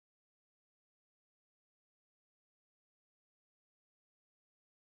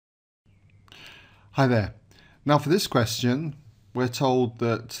Hi there. Now for this question, we're told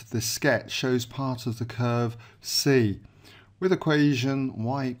that the sketch shows part of the curve C with equation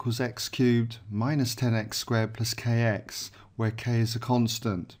y equals x cubed minus 10x squared plus kx, where k is a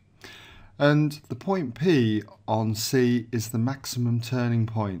constant. And the point P on C is the maximum turning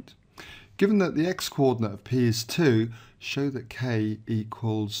point. Given that the x-coordinate of P is 2, show that k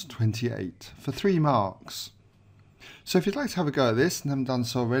equals 28 for 3 marks. So if you'd like to have a go at this and haven't done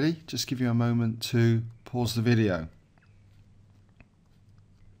so already, just give you a moment to pause the video.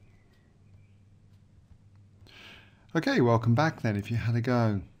 Okay, welcome back then if you had a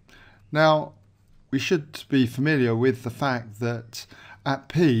go. Now, we should be familiar with the fact that at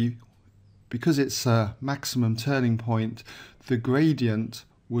P, because it's a maximum turning point, the gradient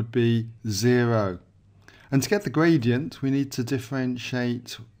would be 0. And to get the gradient, we need to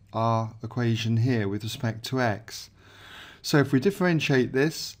differentiate our equation here with respect to x. So if we differentiate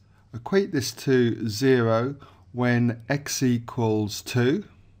this, equate this to 0 when x equals 2,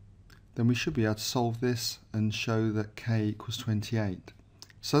 then we should be able to solve this and show that k equals 28.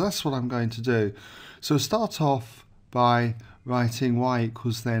 So that's what I'm going to do. So we'll start off by writing y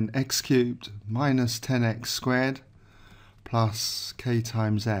equals then x cubed minus 10x squared plus k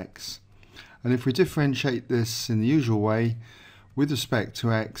times x. And if we differentiate this in the usual way with respect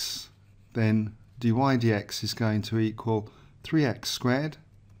to x, then dy dx is going to equal 3x squared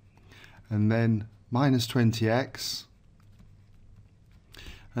and then minus 20x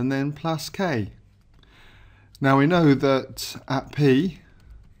and then plus k. Now we know that at P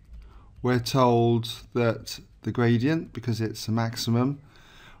we're told that the gradient, because it's a maximum,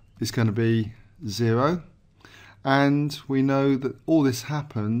 is going to be 0, and we know that all this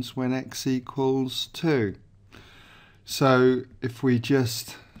happens when x equals 2. So if we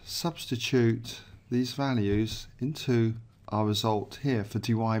just substitute these values into our result here for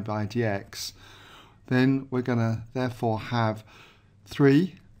dy by dx, then we're going to therefore have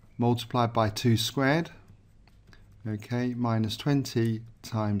 3 multiplied by 2 squared, okay, minus 20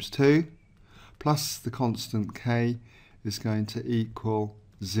 times 2, plus the constant k is going to equal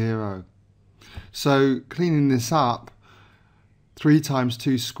 0. So cleaning this up, 3 times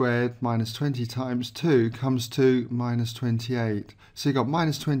 2 squared minus 20 times 2 comes to minus 28. So you've got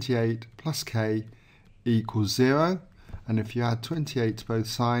minus 28 plus k equals 0. And if you add 28 to both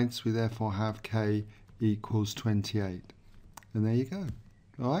sides, we therefore have k equals 28. And there you go.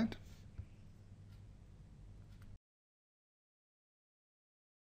 All right?